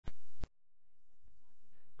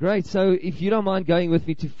Great. So if you don't mind going with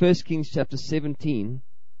me to 1 Kings chapter 17.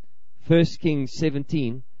 1 Kings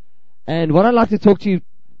 17. And what I'd like to talk to you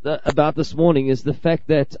about this morning is the fact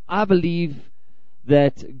that I believe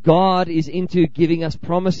that God is into giving us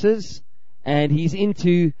promises, and He's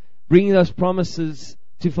into bringing those promises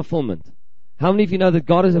to fulfillment. How many of you know that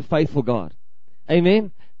God is a faithful God?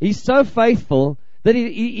 Amen. He's so faithful that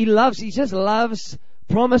He just loves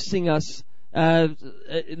promising us,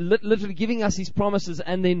 literally giving us His promises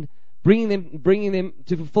and then bringing them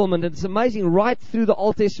to fulfillment. And it's amazing, right through the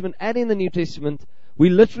Old Testament and in the New Testament, we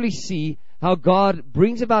literally see how God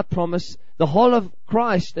brings about promise. The whole of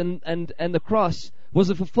Christ and the cross was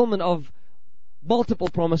a fulfillment of multiple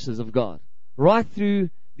promises of God, right through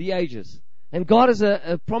the ages. And God is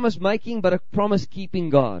a promise-making, but a promise-keeping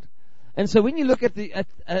God. And so when you look at the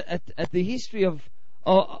history of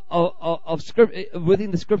script within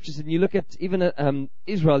the scriptures, and you look at even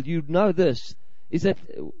Israel, you know this is that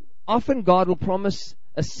often God will promise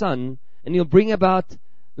a son, and He'll bring about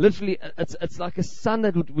literally it's like a son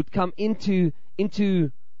that would come into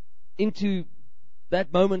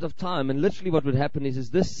that moment of time, and literally what would happen is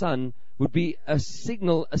this son would be a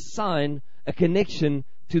signal, a sign, a connection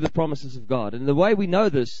to the promises of God. And the way we know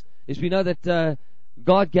this is we know that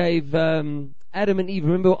God gave Adam and Eve,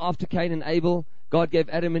 remember after Cain and Abel, God gave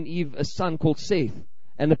Adam and Eve a son called Seth,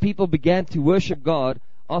 and the people began to worship God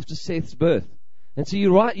after Seth's birth. And so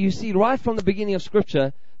you see right from the beginning of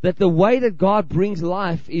Scripture that the way that God brings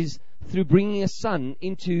life is through bringing a son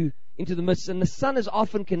into the midst, and the son is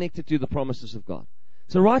often connected to the promises of God.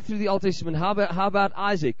 So right through the Old Testament, how about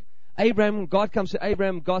Isaac? Abraham, God comes to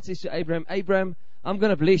Abraham, God says to Abraham, Abraham, I'm going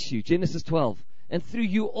to bless you, Genesis 12. And through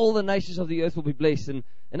you, all the nations of the earth will be blessed.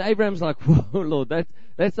 And Abraham's like, whoa, Lord,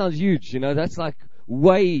 that sounds huge. That's like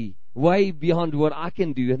way, way beyond what I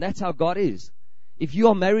can do. And that's how God is. If you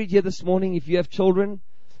are married here this morning, if you have children,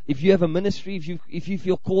 if you have a ministry, if you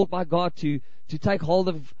feel called by God to take hold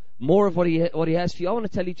of more of what He has for you, I want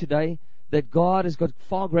to tell you today that God has got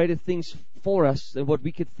far greater things for us than what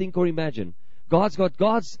we could think or imagine. God's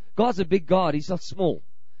a big God. He's not small.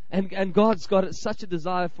 And God's got such a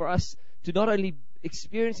desire for us to not only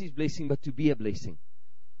experience His blessing, but to be a blessing.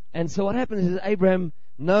 And so what happens is Abraham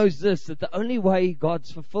knows this, that the only way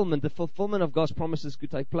God's fulfillment, the fulfillment of God's promises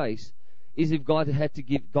could take place, is if God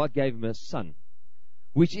gave him a son,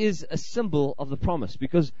 which is a symbol of the promise,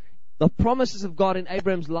 because the promises of God in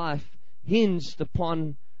Abraham's life hinged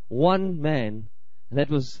upon one man, and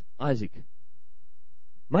that was Isaac.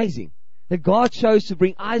 Amazing that God chose to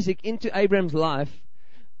bring Isaac into Abraham's life.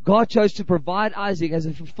 God chose to provide Isaac as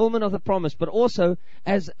a fulfillment of the promise, but also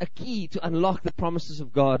as a key to unlock the promises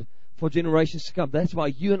of God for generations to come. That's why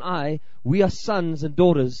you and I, we are sons and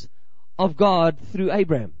daughters of God through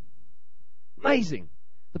Abraham. Amazing.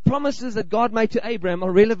 The promises that God made to Abraham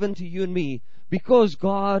are relevant to you and me because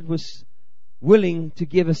God was willing to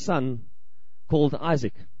give a son called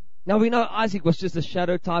Isaac. Now we know Isaac was just a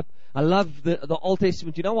shadow type. I love the Old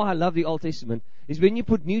Testament. You know why I love the Old Testament? Is when you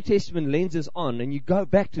put New Testament lenses on and you go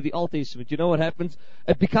back to the Old Testament, you know what happens?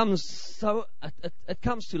 It becomes so, it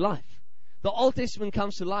comes to life. The Old Testament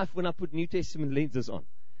comes to life when I put New Testament lenses on.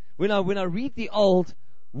 When I read the Old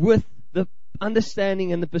with the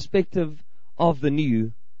understanding and the perspective of the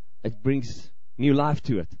New, it brings new life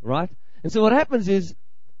to it, right? And so what happens is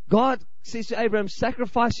God says to Abraham,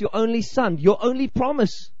 sacrifice your only son, your only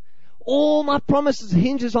promise. All my promises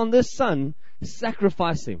hinges on this son.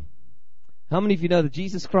 Sacrifice him. How many of you know that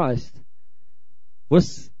Jesus Christ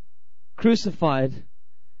was crucified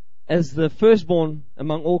as the firstborn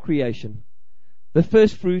among all creation, the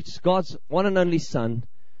first fruits, God's one and only son,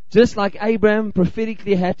 just like Abraham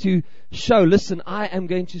prophetically had to show, listen, I am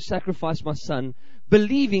going to sacrifice my son,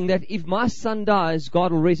 believing that if my son dies,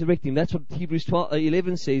 God will resurrect him. That's what Hebrews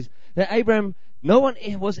 11 says, that Abraham, no one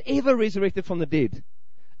was ever resurrected from the dead.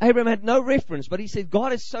 Abraham had no reference, but he said,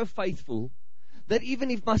 God is so faithful that even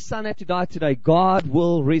if my son had to die today, God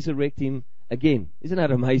will resurrect him again. Isn't that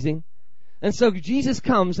amazing? And so Jesus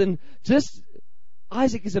comes, and just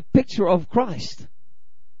Isaac is a picture of Christ,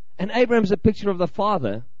 and Abraham is a picture of the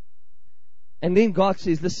Father. And then God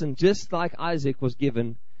says, listen, just like Isaac was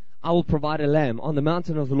given, I will provide a lamb. On the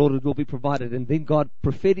mountain of the Lord it will be provided. And then God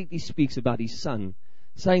prophetically speaks about His Son,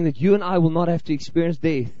 saying that you and I will not have to experience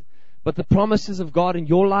death, but the promises of God in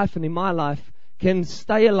your life and in my life can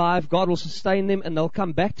stay alive. God will sustain them, and they'll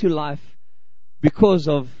come back to life because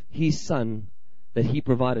of His Son that He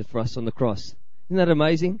provided for us on the cross. Isn't that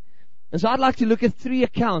amazing? And so I'd like to look at 3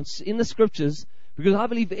 accounts in the Scriptures, because I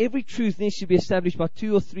believe every truth needs to be established by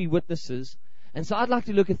 2 or 3 witnesses. And so I'd like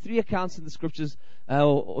to look at 3 accounts in the Scriptures,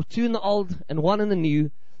 or 2 in the Old and 1 in the New,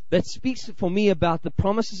 that speaks for me about the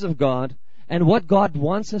promises of God and what God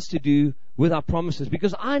wants us to do with our promises.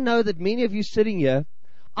 Because I know that many of you sitting here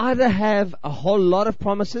either have a whole lot of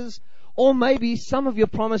promises, or maybe some of your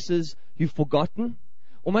promises you've forgotten,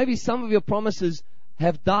 or maybe some of your promises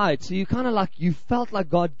have died. So you kind of like, you felt like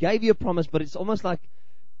God gave you a promise, but it's almost like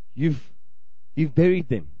you've buried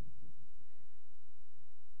them.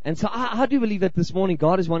 And so I do believe that this morning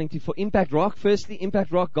God is wanting to, for Impact Rock, firstly,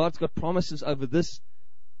 Impact Rock, God's got promises over this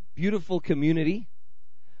beautiful community.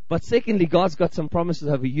 But secondly, God's got some promises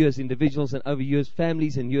over you as individuals and over you as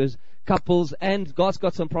families and you as couples. And God's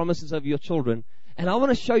got some promises over your children. And I want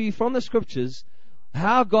to show you from the scriptures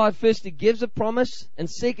how God firstly gives a promise, and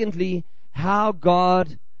secondly, how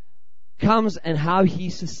God comes and how He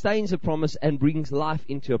sustains a promise and brings life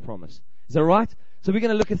into a promise. Is that right? So we're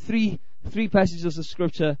going to look at three passages of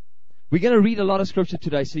scripture. We're going to read a lot of scripture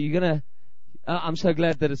today. So you're going to, I'm so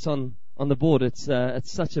glad that it's on the board. It's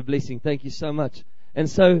such a blessing. Thank you so much. And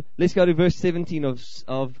so let's go to verse 17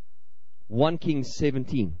 of 1 Kings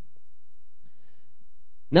 17.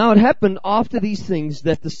 Now it happened after these things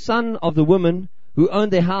that the son of the woman who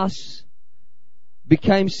owned their house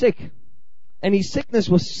became sick. And his sickness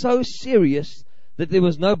was so serious that there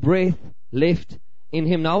was no breath left in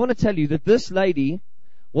him. Now I want to tell you that this lady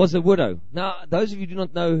was a widow. Now, those of you who do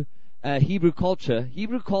not know Hebrew culture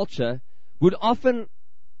would often,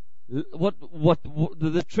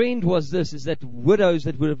 the trend was this, is that widows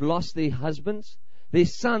that would have lost their husbands, their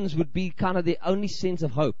sons would be kind of their only sense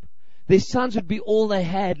of hope. Their sons would be all they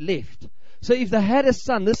had left. So if they had a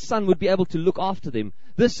son, this son would be able to look after them.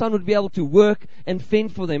 This son would be able to work and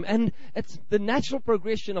fend for them. And it's the natural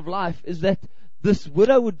progression of life is that this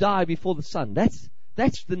widow would die before the son. That's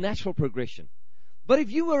the natural progression. But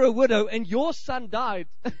if you were a widow and your son died,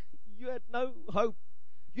 you had no hope.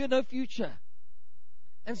 You had no future.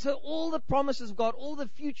 And so all the promises of God, all the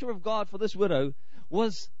future of God for this widow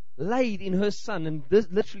was laid in her son. And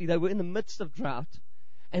literally they were in the midst of drought.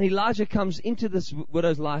 And Elijah comes into this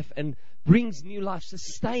widow's life and brings new life,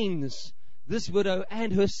 sustains this widow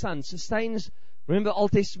and her son. Sustains, remember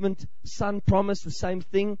Old Testament son promise, the same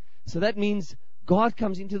thing. So that means God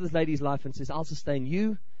comes into this lady's life and says, I'll sustain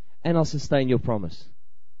you and I'll sustain your promise.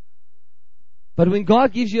 But when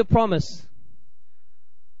God gives you a promise,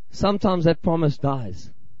 sometimes that promise dies.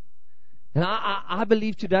 And I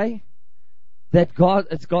believe today that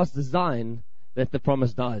it's God's design that the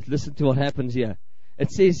promise dies. Listen to what happens here. It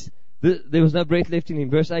says, there was no breath left in him.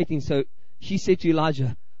 Verse 18, so she said to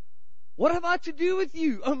Elijah, what have I to do with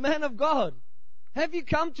you, O man of God? Have you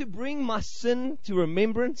come to bring my sin to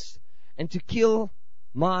remembrance and to kill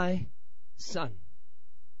my son?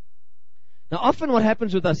 Now often what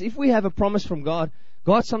happens with us, if we have a promise from God,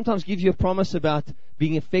 God sometimes gives you a promise about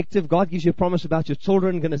being effective. God gives you a promise about your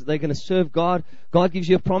children. They're going to serve God. God gives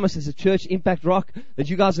you a promise as a church, Impact Rock, that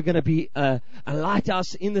you guys are going to be a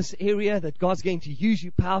lighthouse in this area, that God's going to use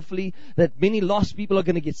you powerfully, that many lost people are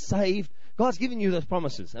going to get saved. God's giving you those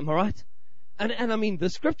promises. Am I right? And I mean, the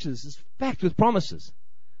scriptures is packed with promises.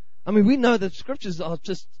 I mean, we know that scriptures are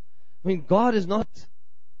just, I mean, God is not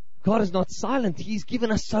silent. He's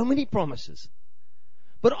given us so many promises.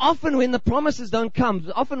 But often when the promises don't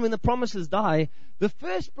come, often when the promises die, the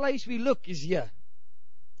first place we look is here.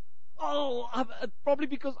 Oh, probably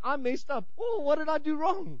because I messed up. Oh, what did I do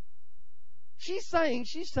wrong? She's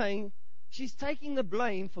she's taking the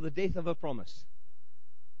blame for the death of her promise.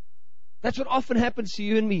 That's what often happens to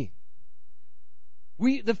you and me.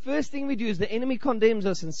 The first thing we do is the enemy condemns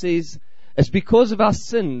us and says, it's because of our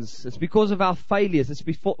sins, it's because of our failures, it's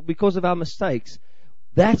because of our mistakes.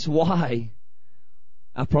 That's why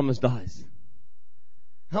our promise dies.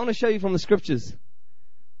 I want to show you from the scriptures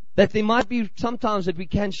that there might be some times that we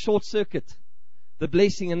can short circuit the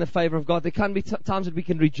blessing and the favor of God. There can be times that we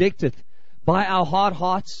can reject it by our hard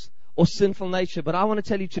hearts or sinful nature. But I want to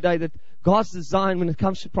tell you today that God's design when it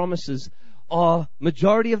comes to promises are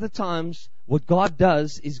majority of the times what God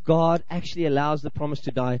does is God actually allows the promise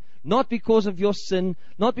to die. Not because of your sin,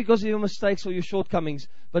 not because of your mistakes or your shortcomings,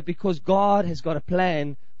 but because God has got a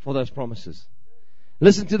plan for those promises.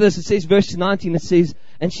 Listen to this. It says, verse 19, it says,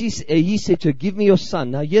 and he said to her, give me your son.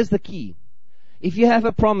 Now here's the key. If you have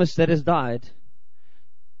a promise that has died,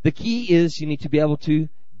 the key is you need to be able to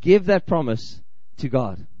give that promise to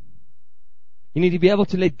God. You need to be able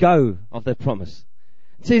to let go of that promise.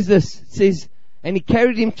 It says this, it says, and he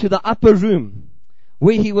carried him to the upper room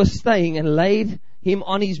where he was staying and laid him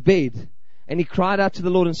on his bed. And he cried out to the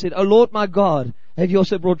Lord and said, O Lord my God, have you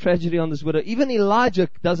also brought tragedy on this widow? Even Elijah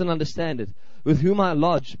doesn't understand it, with whom I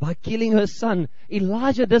lodged, by killing her son.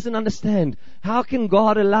 Elijah doesn't understand. How can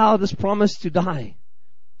God allow this promise to die?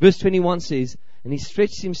 Verse 21 says, and he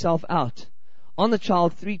stretched himself out on the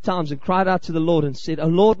child 3 times and cried out to the Lord and said, O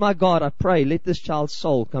Lord my God, I pray, let this child's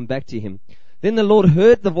soul come back to him. Then the Lord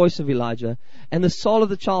heard the voice of Elijah, and the soul of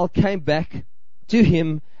the child came back to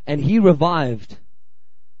him, and he revived.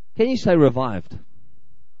 Can you say revived?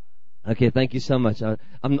 Okay, thank you so much.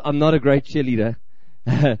 I'm not a great cheerleader.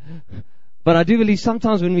 But I do believe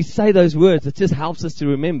sometimes when we say those words, it just helps us to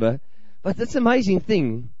remember. But this amazing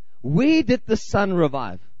thing, where did the son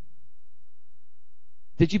revive?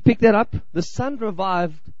 Did you pick that up? The son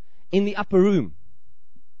revived in the upper room.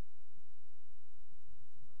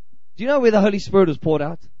 Do you know where the Holy Spirit was poured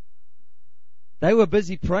out? They were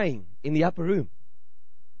busy praying in the upper room.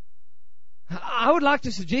 I would like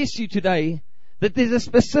to suggest to you today that there's a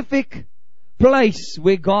specific place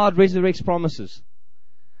where God resurrects promises.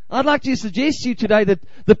 I'd like to suggest to you today that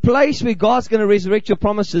the place where God's going to resurrect your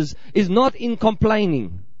promises is not in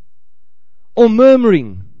complaining, or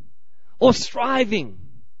murmuring, or striving,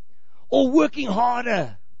 or working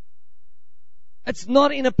harder. It's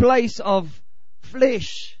not in a place of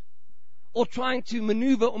flesh, or trying to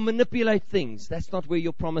maneuver or manipulate things. That's not where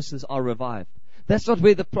your promises are revived. That's not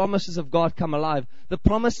where the promises of God come alive. The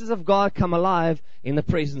promises of God come alive in the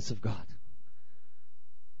presence of God.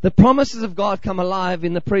 The promises of God come alive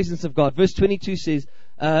in the presence of God. Verse 22 says,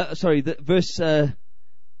 then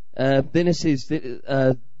it says,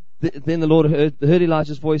 then the Lord heard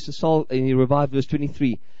Elijah's voice, the soul, and he revived. Verse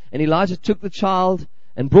 23. And Elijah took the child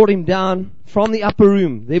and brought him down from the upper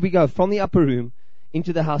room. There we go, from the upper room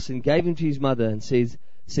into the house, and gave him to his mother, and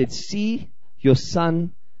said, see, your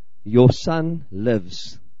son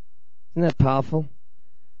lives. Isn't that powerful?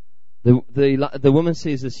 The woman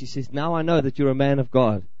says this. She says, now I know that you're a man of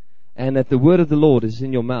God, and that the word of the Lord is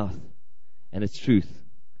in your mouth, and it's truth.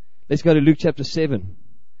 Let's go to Luke chapter 7.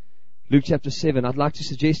 Luke chapter 7. I'd like to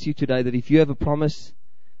suggest to you today that if you have a promise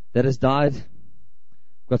that has died,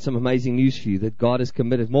 I've got some amazing news for you, that God is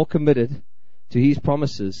more committed to His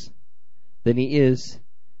promises than He is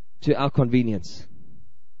to our convenience.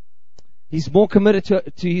 He's more committed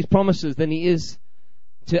to His promises than He is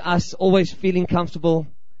to us always feeling comfortable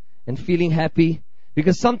and feeling happy.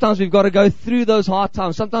 Because sometimes we've got to go through those hard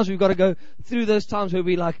times. Sometimes we've got to go through those times where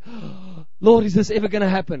we're like, oh, Lord, is this ever going to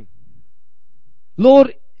happen?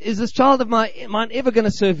 Lord, is this child of mine ever going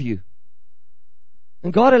to serve you?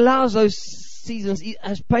 And God allows those seasons,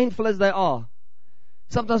 as painful as they are.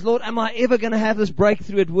 Sometimes, Lord, am I ever going to have this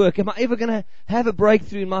breakthrough at work? Am I ever going to have a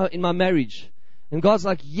breakthrough in my marriage? And God's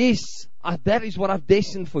like, yes, that is what I've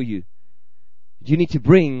destined for you. But you need to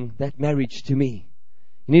bring that marriage to me.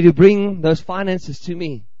 You need to bring those finances to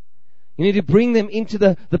me. You need to bring them into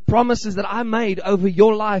the promises that I made over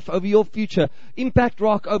your life, over your future. Impact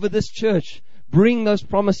Rock, over this church. Bring those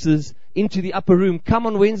promises into the upper room. Come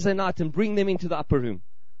on Wednesday night and bring them into the upper room.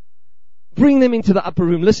 Bring them into the upper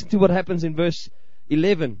room. Listen to what happens in verse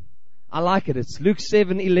 11. I like it. It's Luke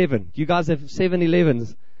 7:11. You guys have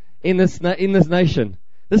 7:11s in this nation.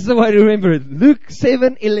 This is the way to remember it. Luke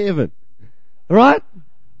 7:11. Right?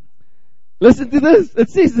 Listen to this. It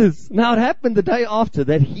says this. Now it happened the day after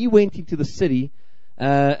that he went into the city,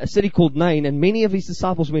 a city called Nain, and many of his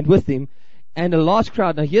disciples went with him, and a large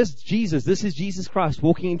crowd. Now here's Jesus. This is Jesus Christ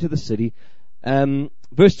walking into the city.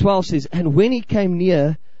 Verse 12 says, and when he came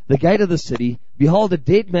near the gate of the city, behold, a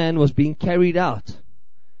dead man was being carried out.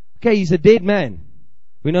 Okay, he's a dead man.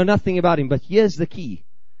 We know nothing about him, but here's the key.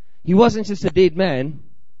 He wasn't just a dead man.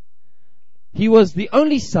 He was the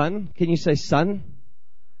only son. Can you say son?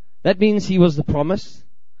 That means he was the promise.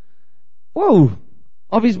 Whoa.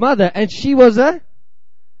 Of his mother. And she was a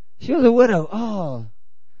widow. Oh.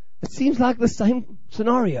 It seems like the same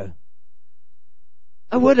scenario.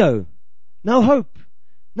 A widow. No hope.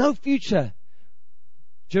 No future.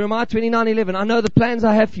 Jeremiah 29:11. I know the plans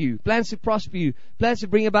I have for you. Plans to prosper you. Plans to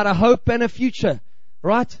bring about a hope and a future.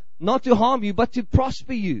 Right? Not to harm you, but to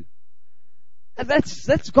prosper you. And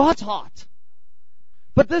that's God's heart.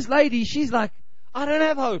 But this lady, she's like, I don't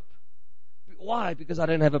have hope. Why? Because I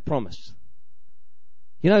don't have a promise.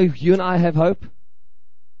 You know, you and I have hope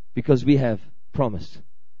because we have promise.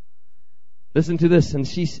 Listen to this. And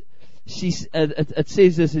it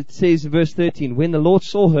says this. It says in verse 13, when the Lord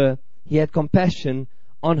saw her, He had compassion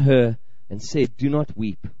on her and said, do not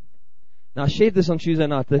weep. Now I shared this on Tuesday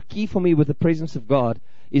night. The key for me with the presence of God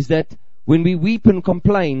is that when we weep and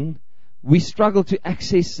complain, we struggle to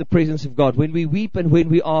access the presence of God. When we weep and when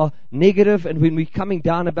we are negative and when we're coming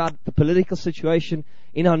down about the political situation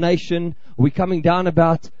in our nation, we're coming down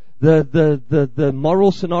about the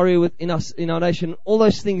moral scenario in our nation, all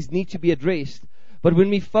those things need to be addressed. But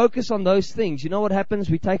when we focus on those things, you know what happens?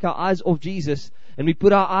 We take our eyes off Jesus and we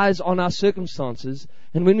put our eyes on our circumstances.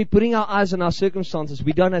 And when we're putting our eyes on our circumstances,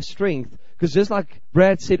 we don't have strength. Because just like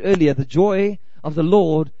Brad said earlier, the joy of the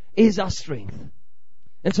Lord is our strength.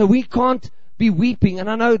 And so we can't be weeping. And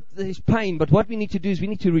I know there's pain, but what we need to do is we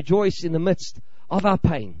need to rejoice in the midst of our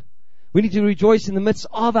pain. We need to rejoice in the midst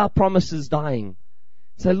of our promises dying.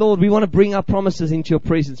 Say, Lord, we want to bring our promises into your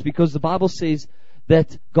presence, because the Bible says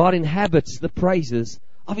that God inhabits the praises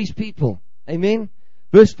of His people. Amen.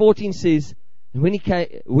 Verse 14 says, and when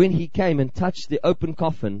he came and touched the open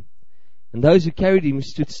coffin, and those who carried him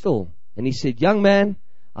stood still, and he said, young man,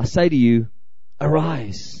 I say to you,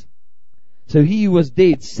 arise. So he who was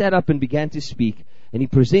dead sat up and began to speak, and he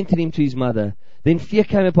presented him to his mother. Then fear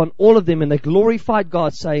came upon all of them, and they glorified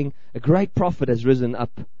God, saying, a great prophet has risen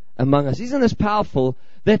up among us. Isn't this powerful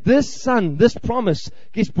that this son, this promise,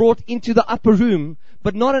 gets brought into the upper room,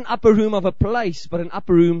 but not an upper room of a place, but an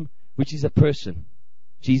upper room which is a person,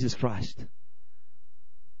 Jesus Christ.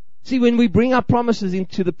 See, when we bring our promises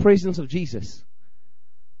into the presence of Jesus,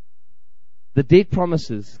 the dead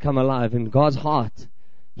promises come alive in God's heart.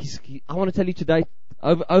 I want to tell you today,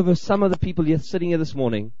 over some of the people here sitting here this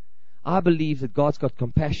morning, I believe that God's got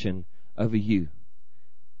compassion over you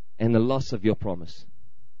and the loss of your promise.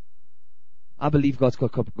 I believe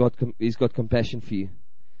He's got compassion for you.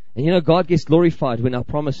 And you know, God gets glorified when our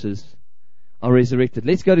promises are resurrected.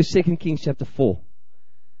 Let's go to 2 Kings chapter 4.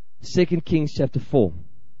 2 Kings chapter 4.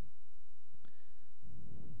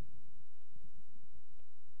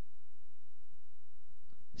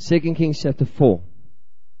 Second Kings chapter 4.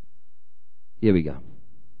 Here we go.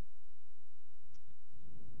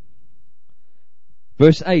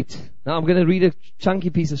 Verse 8. Now I'm going to read a chunky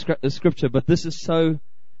piece of scripture, but this is so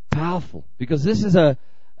powerful, because this is a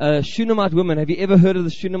Shunammite woman. Have you ever heard of the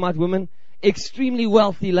Shunammite woman? Extremely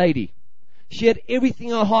wealthy lady. She had everything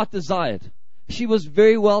her heart desired. She was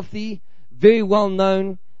very wealthy, very well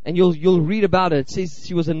known, and you'll read about it. It says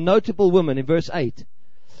she was a notable woman in verse 8.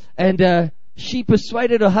 And she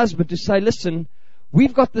persuaded her husband to say, listen,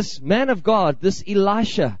 we've got this man of God, this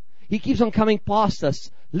Elisha. He keeps on coming past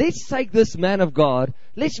us. Let's take this man of God.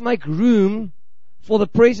 Let's make room for the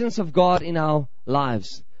presence of God in our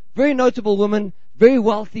lives. Very notable woman, very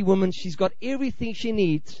wealthy woman. She's got everything she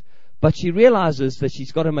needs, but she realizes that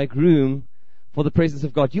she's got to make room for the presence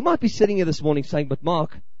of God. You might be sitting here this morning saying, but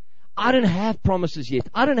Mark, I don't have promises yet.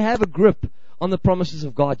 I don't have a grip on the promises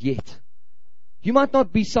of God yet. You might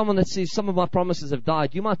not be someone that says some of my promises have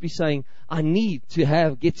died. You might be saying, I need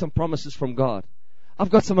to get some promises from God. I've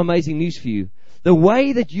got some amazing news for you. The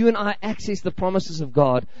way that you and I access the promises of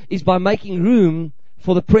God is by making room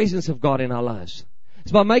for the presence of God in our lives.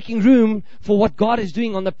 It's by making room for what God is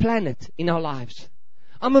doing on the planet in our lives.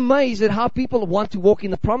 I'm amazed at how people want to walk in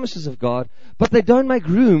the promises of God, but they don't make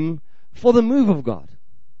room for the move of God.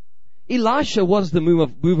 Elisha was the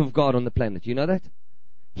move of God on the planet. You know that?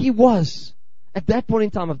 He was. At that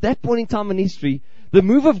point in time in history, the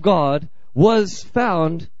move of God was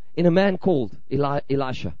found in a man called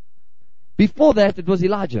Elisha. Before that, it was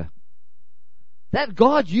Elijah. That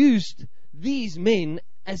God used these men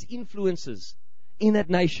as influences in that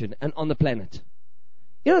nation and on the planet.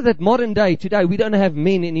 You know that modern day, today, we don't have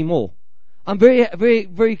men anymore. I'm very, very,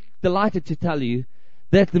 very delighted to tell you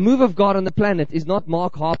that the move of God on the planet is not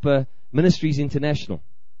Mark Harper Ministries International.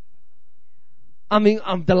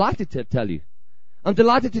 I'm delighted to tell you. I'm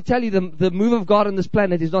delighted to tell you the move of God on this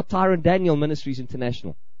planet is not Tyron Daniel Ministries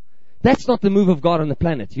International. That's not the move of God on the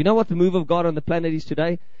planet. You know what the move of God on the planet is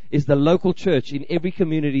today? Is the local church in every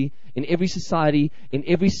community, in every society, in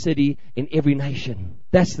every city, in every nation.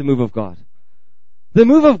 That's the move of God. The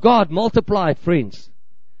move of God multiplied, friends.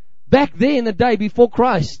 Back there in the day before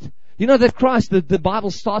Christ, you know that Christ, the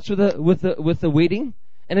Bible starts with a wedding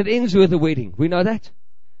and it ends with a wedding. We know that.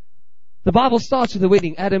 The Bible starts with a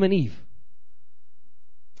wedding, Adam and Eve.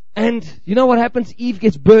 And you know what happens? Eve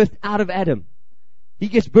gets birthed out of Adam. He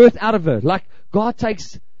gets birthed out of her. Like God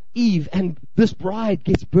takes Eve and this bride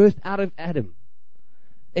gets birthed out of Adam.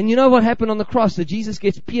 And you know what happened on the cross? That Jesus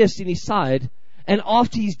gets pierced in his side. And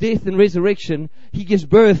after his death and resurrection, he gives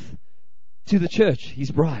birth to the church,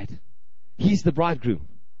 his bride. He's the bridegroom.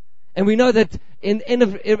 And we know that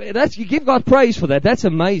you give God praise for that. That's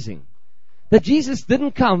amazing. That Jesus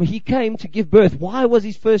didn't come. He came to give birth. Why was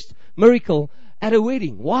his first miracle at a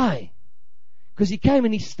wedding? Why? Because he came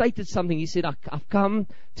and he stated something. He said, I've come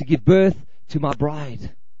to give birth to my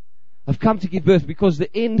bride. I've come to give birth because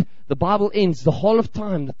the Bible ends, the whole of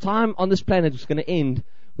time, the time on this planet is going to end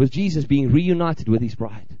with Jesus being reunited with his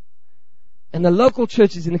bride. And the local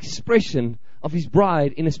church is an expression of his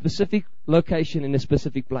bride in a specific location, in a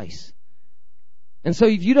specific place. And so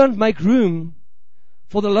if you don't make room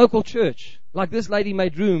for the local church, like this lady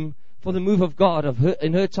made room for the move of God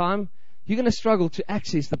in her time, you're going to struggle to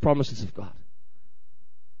access the promises of God.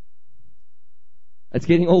 It's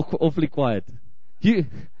getting awfully quiet. You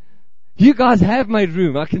guys have made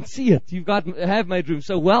room. I can see it. Have made room.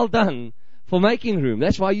 So well done for making room.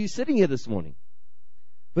 That's why you're sitting here this morning.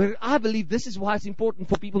 But I believe this is why it's important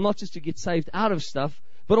for people not just to get saved out of stuff,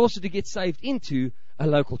 but also to get saved into a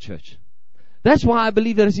local church. That's why I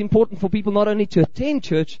believe that it's important for people not only to attend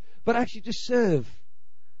church, but actually to serve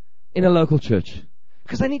in a local church.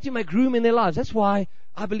 Because they need to make room in their lives. That's why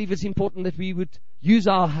I believe it's important that we would use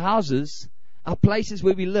our houses, our places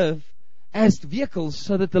where we live, as vehicles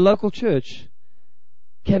so that the local church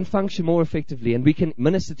can function more effectively and we can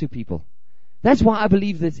minister to people. That's why I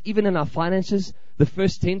believe that even in our finances, the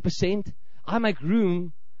first 10%, I make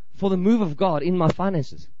room for the move of God in my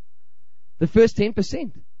finances. The first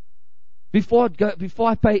 10%. Before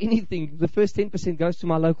I pay anything, the first 10% goes to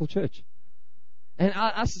my local church. And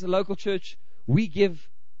us as a local church, we give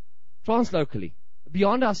translocally,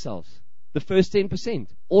 beyond ourselves. The first 10%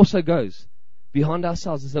 also goes beyond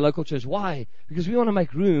ourselves as a local church. Why? Because we want to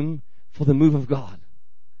make room for the move of God.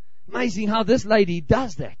 Amazing how this lady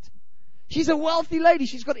does that. She's a wealthy lady.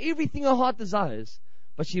 She's got everything her heart desires.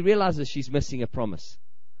 But she realizes she's missing a promise.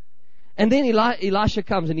 And then Elisha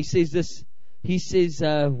comes and he says this. He says,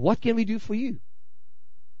 what can we do for you?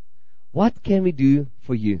 What can we do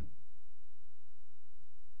for you?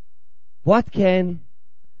 What can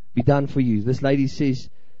be done for you? This lady says,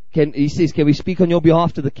 can we speak on your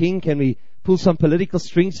behalf to the king? Can we pull some political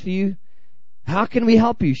strings for you? How can we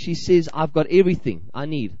help you? She says, I've got everything I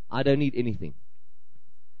need. I don't need anything.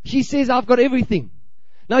 She says, I've got everything.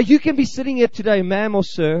 Now you can be sitting here today, ma'am or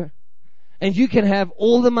sir, and you can have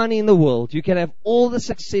all the money in the world. You can have all the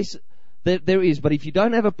success that there is. But if you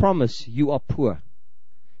don't have a promise, you are poor.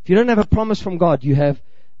 If you don't have a promise from God, you have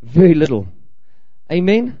very little.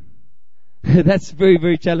 Amen? That's very,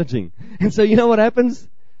 very challenging. And so you know what happens?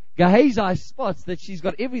 Gehazi spots that she's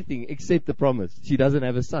got everything except the promise. She doesn't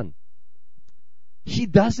have a son. She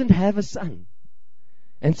doesn't have a son.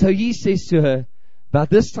 And so he says to her, about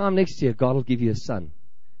this time next year, God will give you a son.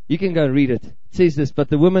 You can go and read it. It says this, but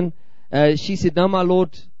the woman, she said, no, my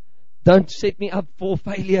Lord, don't set me up for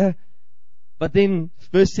failure. But then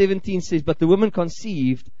verse 17 says, but the woman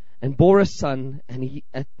conceived and bore a son, and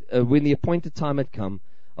when the appointed time had come,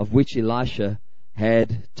 of which Elisha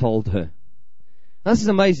had told her. Now, this is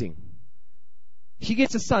amazing. She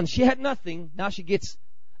gets a son. She had nothing. Now she gets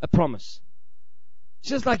a promise.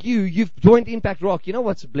 Just like you've joined Impact Rock. You know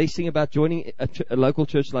what's a blessing about joining a local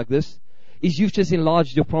church like this? Is you've just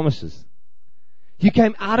enlarged your promises. You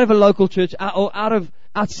came out of a local church, or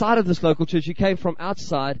outside of this local church. You came from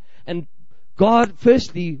outside, and God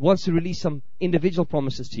firstly wants to release some individual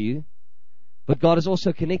promises to you, but God is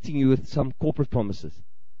also connecting you with some corporate promises.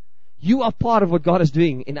 You are part of what God is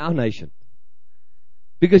doing in our nation.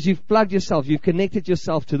 Because you've plugged yourself, you've connected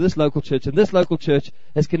yourself to this local church, and this local church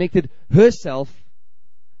has connected herself.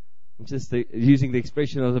 I'm just using the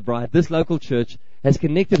expression of the bride. This local church has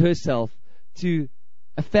connected herself to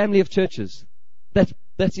a family of churches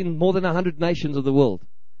that's in more than 100 nations of the world.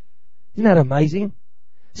 Isn't that amazing?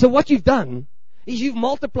 So what you've done is you've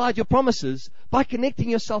multiplied your promises by connecting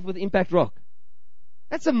yourself with Impact Rock.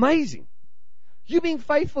 That's amazing. You being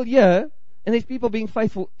faithful here, and there's people being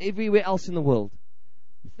faithful everywhere else in the world.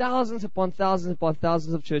 Thousands upon thousands upon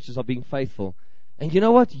thousands of churches are being faithful. And you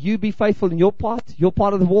know what? You be faithful in your part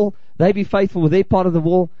of the wall. They be faithful with their part of the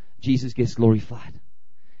wall. Jesus gets glorified.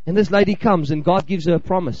 And this lady comes and God gives her a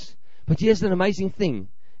promise. But here's an amazing thing,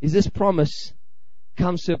 is this promise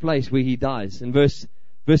comes to a place where he dies. In verse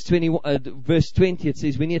 20 it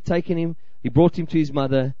says, when he had taken him, he brought him to his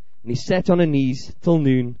mother, and he sat on her knees till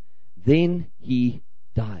noon. Then he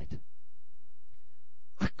died.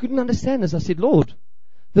 I couldn't understand this. I said, Lord,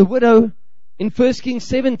 the widow in 1 Kings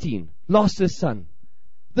 17 lost her son.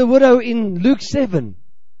 The widow in Luke 7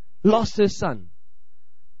 lost her son.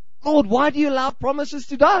 Lord, why do you allow promises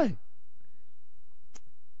to die?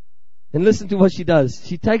 And listen to what she does.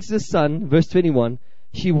 She takes this son, verse 21.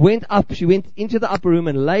 She went into the upper room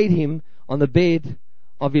and laid him on the bed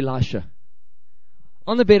of Elisha,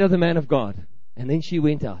 on the bed of the man of God. And then she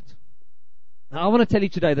went out. Now, I want to tell you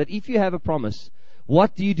today that if you have a promise,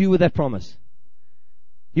 what do you do with that promise?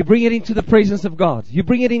 You bring it into the presence of God. You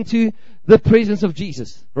bring it into the presence of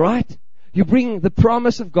Jesus, right? You bring the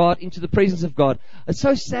promise of God into the presence of God. It's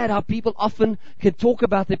so sad how people often can talk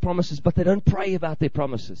about their promises, but they don't pray about their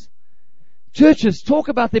promises. Churches talk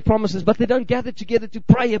about their promises, but they don't gather together to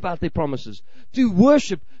pray about their promises, to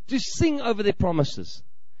worship, to sing over their promises.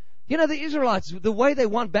 You know, the Israelites, the way they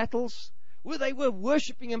won battles where they were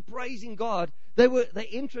worshiping and praising God. They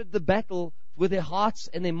entered the battle with their hearts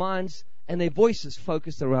and their minds and their voices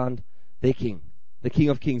focused around their King, the King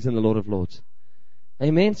of Kings and the Lord of Lords.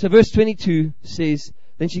 Amen. So verse 22 says,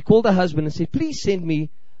 then she called her husband and said, please send me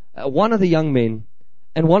one of the young men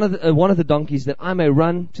and one of the donkeys, that I may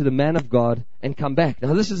run to the man of God and come back.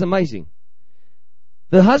 Now this is amazing.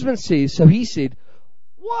 The husband says, so he said,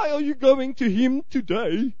 why are you going to him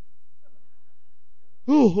today?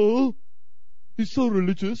 Oh, he's so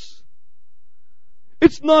religious.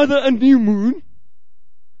 It's neither a new moon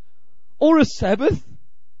or a Sabbath.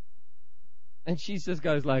 And she just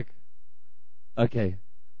goes like, okay,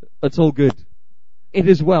 it's all good. It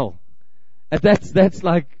is well. And that's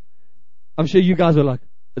like, I'm sure you guys are like,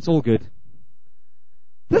 it's all good.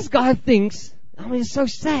 This guy thinks, it's so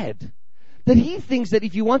sad that he thinks that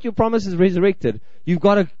if you want your promises resurrected, you've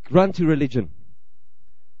got to run to religion.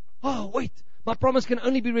 Oh, wait, my promise can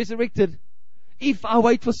only be resurrected if I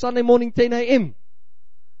wait for Sunday morning 10 a.m.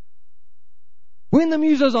 When the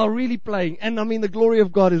musos are really playing, and the glory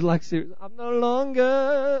of God is like serious. I'm no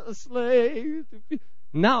longer a slave to fear.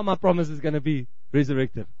 Now my promise is going to be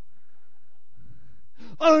resurrected.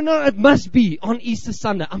 Oh no, it must be on Easter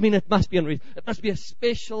Sunday. It must be it must be a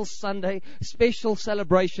special Sunday, special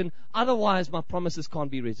celebration. Otherwise, my promises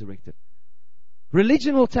can't be resurrected.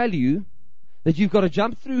 Religion will tell you that you've got to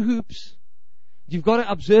jump through hoops. You've got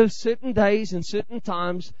to observe certain days and certain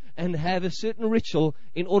times and have a certain ritual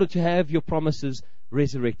in order to have your promises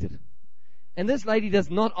resurrected. And this lady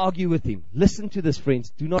does not argue with him. Listen to this,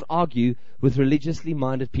 friends. Do not argue with religiously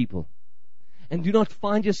minded people. And do not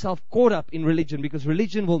find yourself caught up in religion, because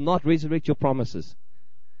religion will not resurrect your promises.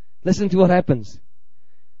 Listen to what happens.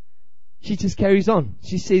 She just carries on.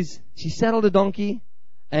 She says, she saddled a donkey,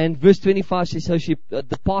 and verse 25 says, so she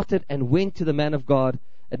departed and went to the man of God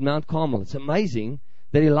at Mount Carmel. It's amazing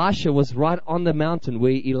that Elisha was right on the mountain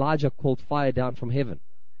where Elijah called fire down from heaven.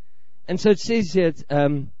 And so it says here,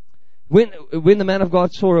 when the man of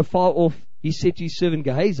God saw her far off, he said to his servant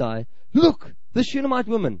Gehazi, look, the Shunammite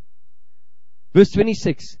woman. Verse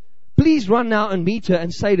 26, please run now and meet her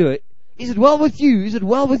and say to her, is it well with you? Is it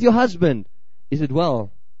well with your husband? Is it well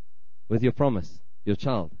with your promise, your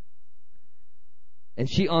child? And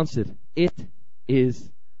she answered, it is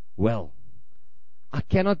well. I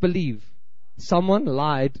cannot believe someone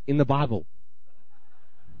lied in the Bible.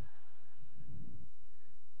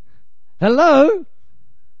 Hello?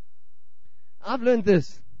 I've learned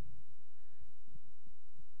this.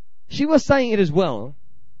 She was saying it is well.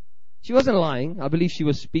 She wasn't lying. I believe she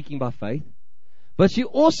was speaking by faith. But she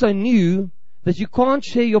also knew that you can't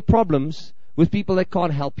share your problems with people that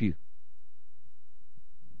can't help you.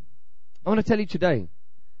 I want to tell you today,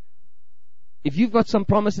 if you've got some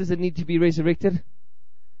promises that need to be resurrected,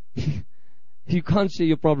 you can't share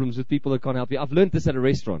your problems with people that can't help you. I've learned this at a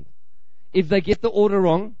restaurant. If they get the order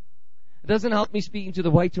wrong, it doesn't help me speaking to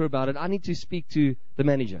the waiter about it. I need to speak to the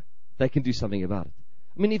manager. They can do something about it.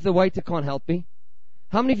 If the waiter can't help me,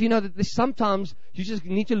 how many of you know that sometimes you just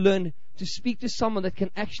need to learn to speak to someone that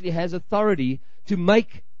can actually has authority to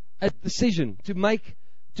make a decision,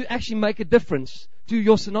 to actually make a difference to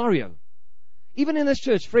your scenario? Even in this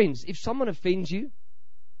church, friends, if someone offends you,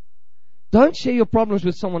 don't share your problems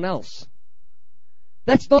with someone else.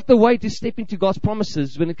 That's not the way to step into God's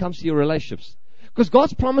promises when it comes to your relationships. Because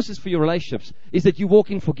God's promises for your relationships is that you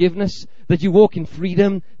walk in forgiveness, that you walk in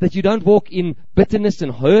freedom, that you don't walk in bitterness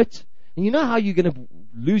and hurt. And you know how you're going to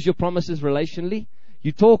lose your promises relationally?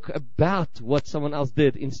 You talk about what someone else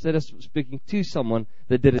did instead of speaking to someone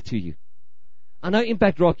that did it to you. I know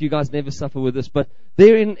Impact Rock, you guys never suffer with this, but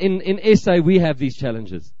there in SA we have these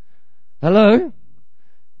challenges. Hello?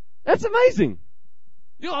 That's amazing.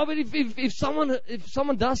 But if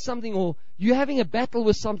someone does something, or you're having a battle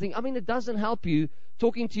with something, it doesn't help you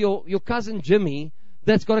talking to your cousin Jimmy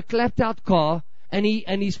that's got a clapped out car and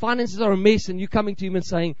his finances are a mess, and you coming to him and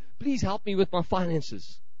saying, please help me with my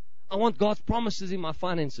finances. I want God's promises in my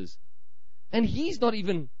finances. And he's not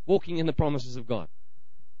even walking in the promises of God.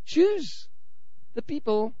 Choose the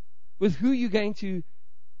people with who you're going to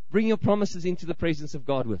bring your promises into the presence of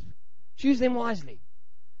God with. Choose them wisely.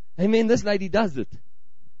 Amen. This lady does it.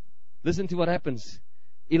 Listen to what happens.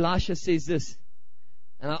 Elisha says this,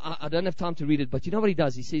 and I don't have time to read it, but you know what he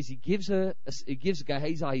does? He says he gives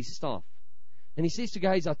Gehazi his staff. And he says to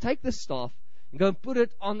Gehazi, take this staff and go and put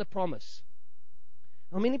it on the promise.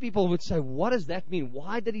 Now, many people would say, what does that mean?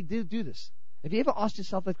 Why did he do this? Have you ever asked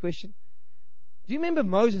yourself that question? Do you remember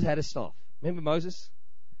Moses had a staff? Remember Moses?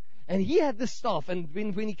 And he had this staff, and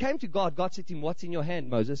when he came to God, God said to him, what's in your hand,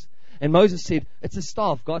 Moses? And Moses said, it's a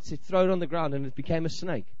staff. God said, throw it on the ground, and it became a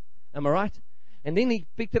snake. Am I right? and then he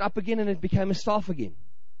picked it up again and it became a staff again.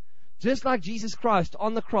 Just like Jesus Christ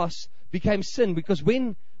on the cross became sin, because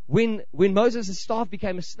when Moses' staff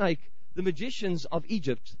became a snake, the magicians of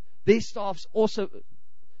Egypt, their staffs also,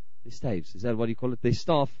 their staves, is that what you call it? Their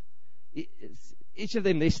staff, each of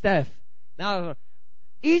them, their staff. Now,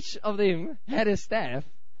 each of them had a staff,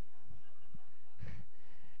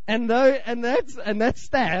 and that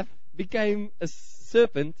staff became a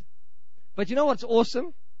serpent. But you know what's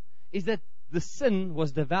awesome? Is that the sin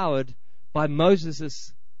was devoured by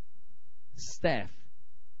Moses' staff.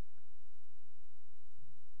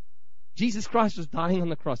 Jesus Christ was dying on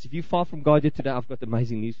the cross. If you're far from God yet today, I've got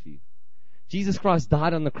amazing news for you. Jesus Christ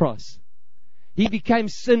died on the cross. He became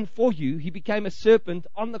sin for you. He became a serpent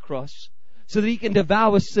on the cross so that he can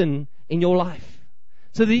devour sin in your life,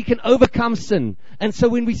 so that he can overcome sin. And so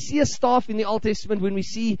when we see a staff in the Old Testament, when we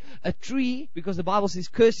see a tree, because the Bible says,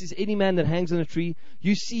 cursed is any man that hangs on a tree,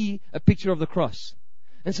 you see a picture of the cross.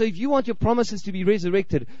 And so if you want your promises to be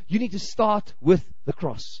resurrected, you need to start with the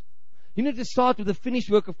cross. You need to start with the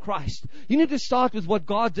finished work of Christ. You need to start with what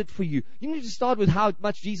God did for you. You need to start with how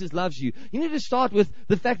much Jesus loves you. You need to start with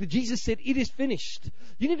the fact that Jesus said, it is finished.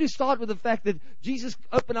 You need to start with the fact that Jesus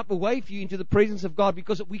opened up a way for you into the presence of God,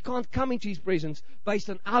 because we can't come into His presence based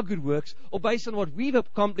on our good works or based on what we've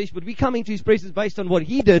accomplished, but we come into His presence based on what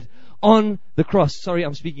He did on the cross. Sorry,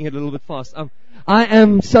 I'm speaking a little bit fast. I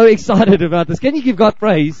am so excited about this. Can you give God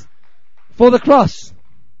praise for the cross?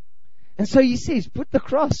 And so He says, put the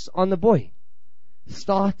cross on the boy.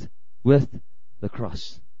 Start with the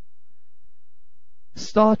cross.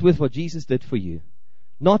 Start with what Jesus did for you,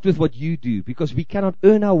 not with what you do, because we cannot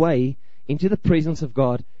earn our way into the presence of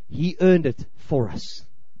God. He earned it for us.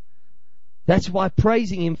 That's why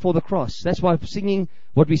praising Him for the cross. That's why singing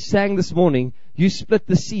what we sang this morning, you split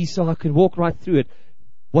the sea so I can walk right through it.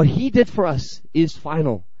 What He did for us is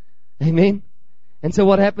final. Amen? And so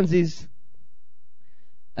what happens is,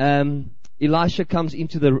 Elisha comes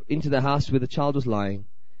into the house where the child was lying.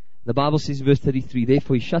 The Bible says in verse 33,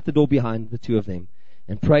 therefore he shut the door behind the two of them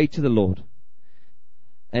and prayed to the Lord.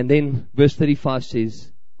 And then verse 35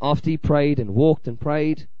 says, after he prayed and walked and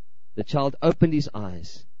prayed, the child opened his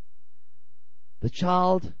eyes. The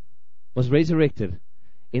child was resurrected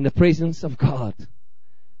in the presence of God,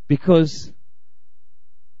 because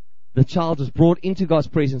the child was brought into God's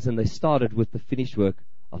presence and they started with the finished work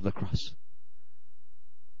of the cross.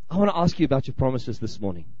 I want to ask you about your promises this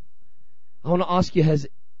morning. I want to ask you, has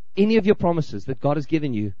any of your promises that God has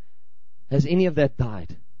given you, has any of that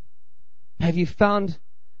died? Have you found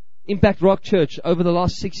Impact Rock Church over the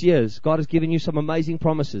last 6 years? God has given you some amazing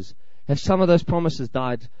promises. Have some of those promises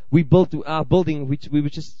died? We built our building, which we were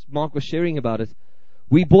just, Mark was sharing about it.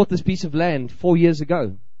 We bought this piece of land 4 years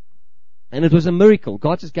ago. And it was a miracle.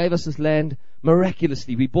 God just gave us this land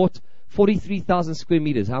miraculously. We bought 43,000 square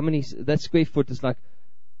meters. How many, that square foot is like,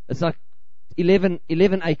 it's like 11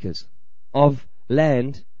 acres of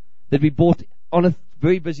land that we bought on a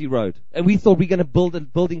very busy road. And we thought we were going to build a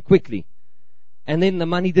building quickly. And then the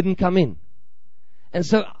money didn't come in. And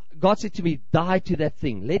so God said to me, die to that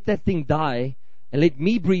thing. Let that thing die and let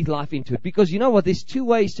me breathe life into it. Because you know what? There's two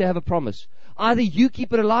ways to have a promise. Either you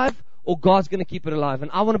keep it alive or God's going to keep it alive.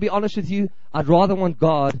 And I want to be honest with you. I'd rather want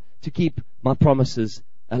God to keep my promises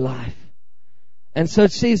alive. And so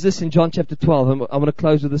it says this in John chapter 12. I'm going to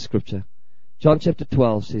close with the scripture. John chapter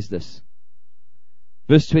 12 says this.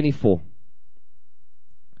 Verse 24.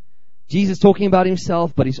 Jesus talking about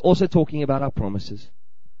Himself, but He's also talking about our promises.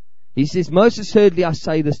 He says, most assuredly I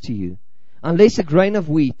say this to you, unless a grain of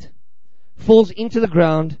wheat falls into the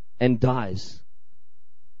ground and dies,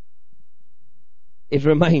 it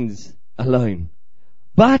remains alone.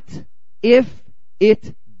 But if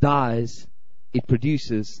it dies, it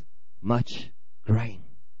produces much grain.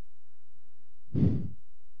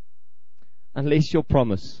 Unless your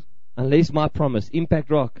promise, unless my promise, Impact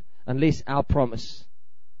Rock, unless our promise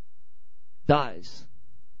dies,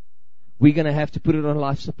 we're going to have to put it on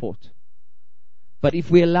life support. But if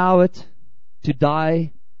we allow it to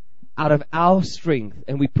die out of our strength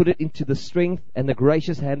and we put it into the strength and the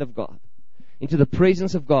gracious hand of God, into the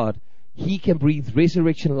presence of God, He can breathe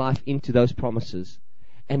resurrection life into those promises.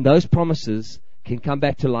 And those promises can come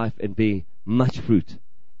back to life and bear much fruit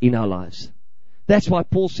in our lives. That's why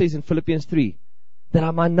Paul says in Philippians 3, that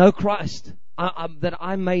I might know Christ, that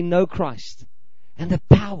I may know Christ and the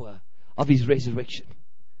power of His resurrection.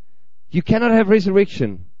 You cannot have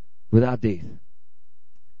resurrection without death.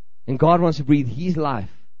 And God wants to breathe His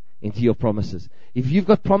life into your promises. If you've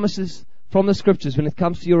got promises from the scriptures when it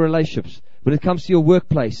comes to your relationships, when it comes to your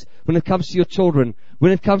workplace, when it comes to your children,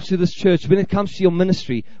 when it comes to this church, when it comes to your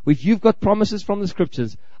ministry, if you've got promises from the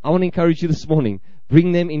Scriptures, I want to encourage you this morning,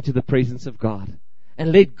 bring them into the presence of God.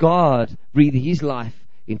 And let God breathe His life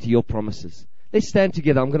into your promises. Let's stand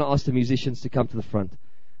together. I'm going to ask the musicians to come to the front.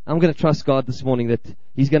 I'm going to trust God this morning that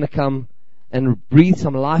He's going to come and breathe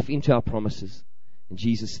some life into our promises. In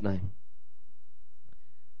Jesus' name.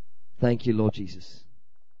 Thank you, Lord Jesus.